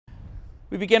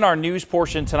We begin our news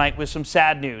portion tonight with some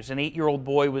sad news. An 8-year-old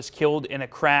boy was killed in a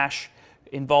crash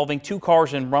involving two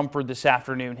cars in Rumford this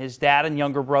afternoon. His dad and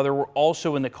younger brother were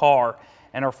also in the car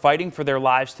and are fighting for their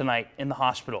lives tonight in the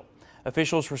hospital.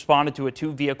 Officials responded to a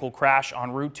two-vehicle crash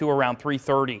on Route 2 around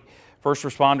 3:30. First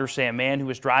responders say a man who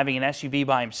was driving an SUV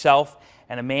by himself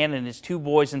and a man and his two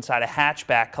boys inside a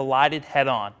hatchback collided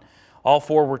head-on. All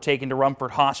four were taken to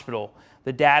Rumford Hospital.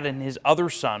 The dad and his other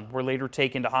son were later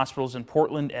taken to hospitals in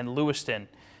Portland and Lewiston.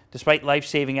 Despite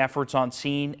life-saving efforts on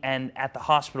scene and at the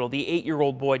hospital, the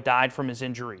 8-year-old boy died from his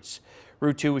injuries.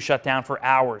 Route 2 was shut down for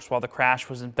hours while the crash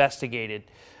was investigated.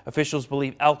 Officials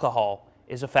believe alcohol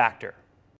is a factor.